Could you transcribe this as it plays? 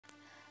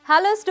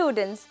Hello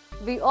students,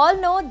 we all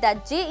know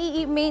that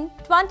JEE Main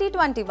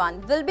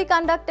 2021 will be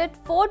conducted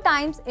 4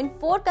 times in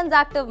 4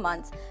 consecutive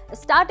months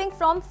starting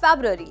from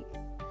February.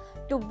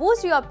 To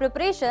boost your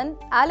preparation,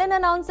 Alan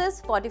announces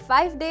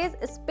 45 days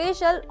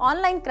special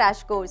online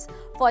crash course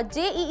for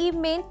JEE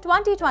Main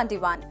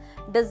 2021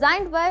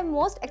 designed by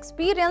most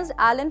experienced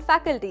Alan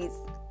faculties.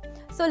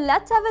 So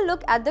let's have a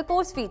look at the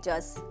course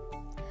features.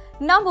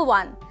 Number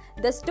 1.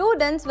 The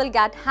students will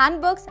get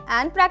handbooks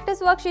and practice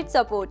worksheet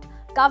support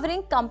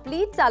covering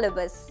complete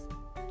syllabus.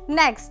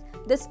 Next,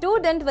 the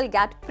student will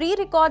get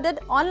pre-recorded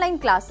online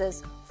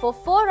classes for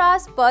 4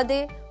 hours per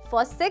day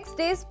for 6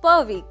 days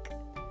per week.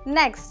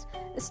 Next,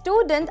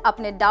 student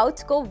अपने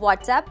doubts को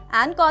WhatsApp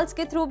and calls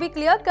के through भी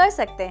clear कर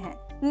सकते हैं.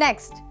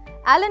 Next,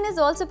 Alan is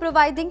also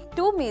providing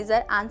 2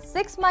 major and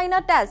 6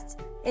 minor tests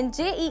in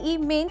JEE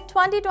Main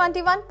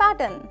 2021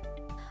 pattern.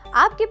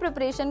 आपकी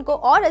preparation को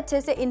और अच्छे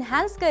से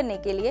इन्हांस करने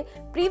के लिए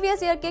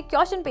प्रीवियस ईयर के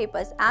क्वेश्चन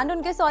पेपर्स एंड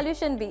उनके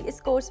सॉल्यूशन भी इस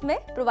कोर्स में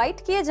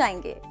प्रोवाइड किए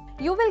जाएंगे.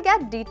 You will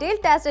get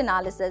detailed test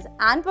analysis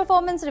and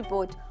performance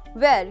report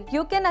where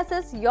you can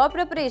assess your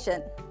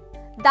preparation.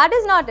 That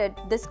is not it.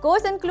 This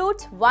course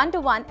includes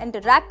one-to-one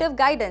interactive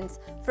guidance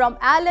from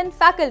Alan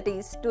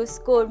faculties to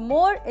score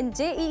more in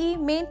JEE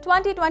Main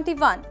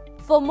 2021.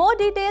 For more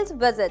details,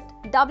 visit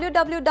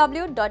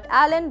www.alan.ac.in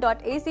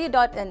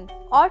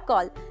or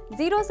call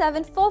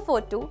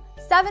 07442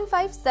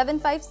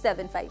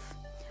 757575.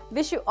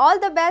 Wish you all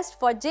the best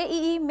for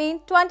JEE Main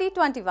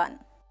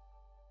 2021.